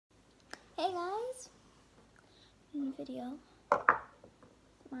Hey guys, in the video, I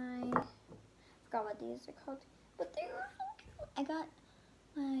forgot what these are called, but they were so cute.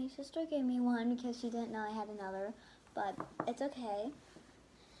 My sister gave me one because she didn't know I had another, but it's okay.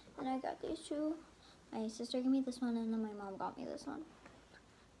 And I got these two. My sister gave me this one, and then my mom got me this one.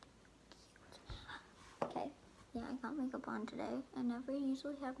 Okay, yeah, I got makeup on today. I never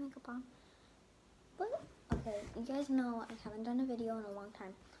usually have makeup on, but okay, you guys know I haven't done a video in a long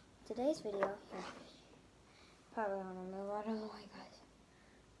time. Today's video, here, probably want to move out of the way, guys.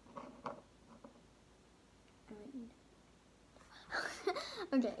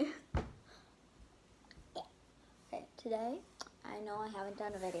 Okay. Okay, today, I know I haven't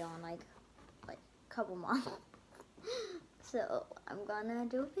done a video in like a couple months. So, I'm gonna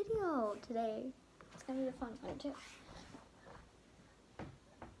do a video today. It's gonna be a fun one too.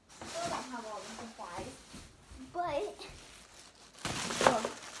 Still don't have all the supplies, but well,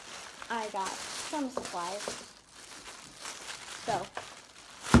 I got some supplies. So,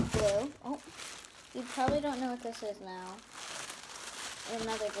 glue. Oh, you probably don't know what this is now.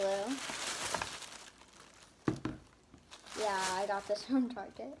 Another glue. Yeah, I got this from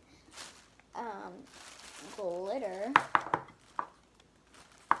Target. Glitter.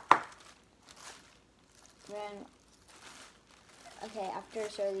 Then, okay, after I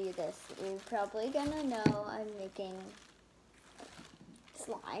show you this, you're probably gonna know I'm making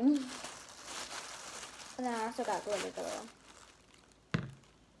slime. And then I also got glitter glue.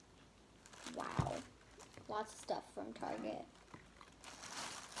 Wow. Lots of stuff from Target.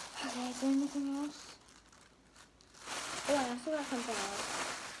 Okay, is there anything else? Oh, I also got something else.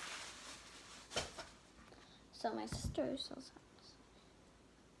 So my sister sells signs.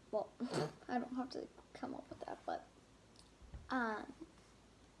 Well, I don't have to come up with that, but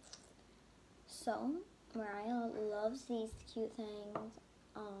so Mariah loves these cute things.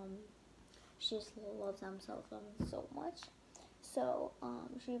 She just loves them so much. So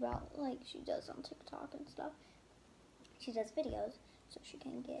she does on TikTok and stuff. She does videos so she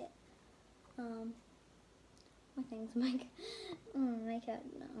can get my things. My cat.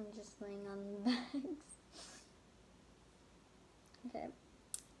 I'm just laying on the bags. Okay.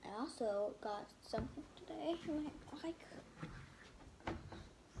 I also got something today you might like.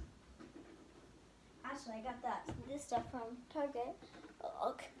 Actually, I got this stuff from Target.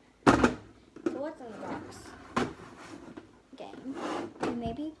 Look. So what's in the box? Game. We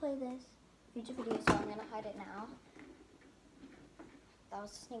maybe play this future video, so I'm gonna hide it now. That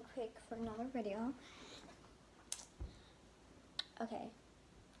was a sneak peek for another video. Okay.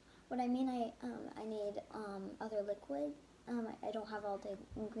 What I mean, I need other liquid. I don't have all the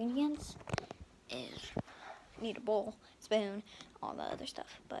ingredients. I need a bowl, spoon, all the other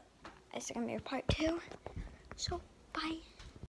stuff. But I still got my part 2. So bye.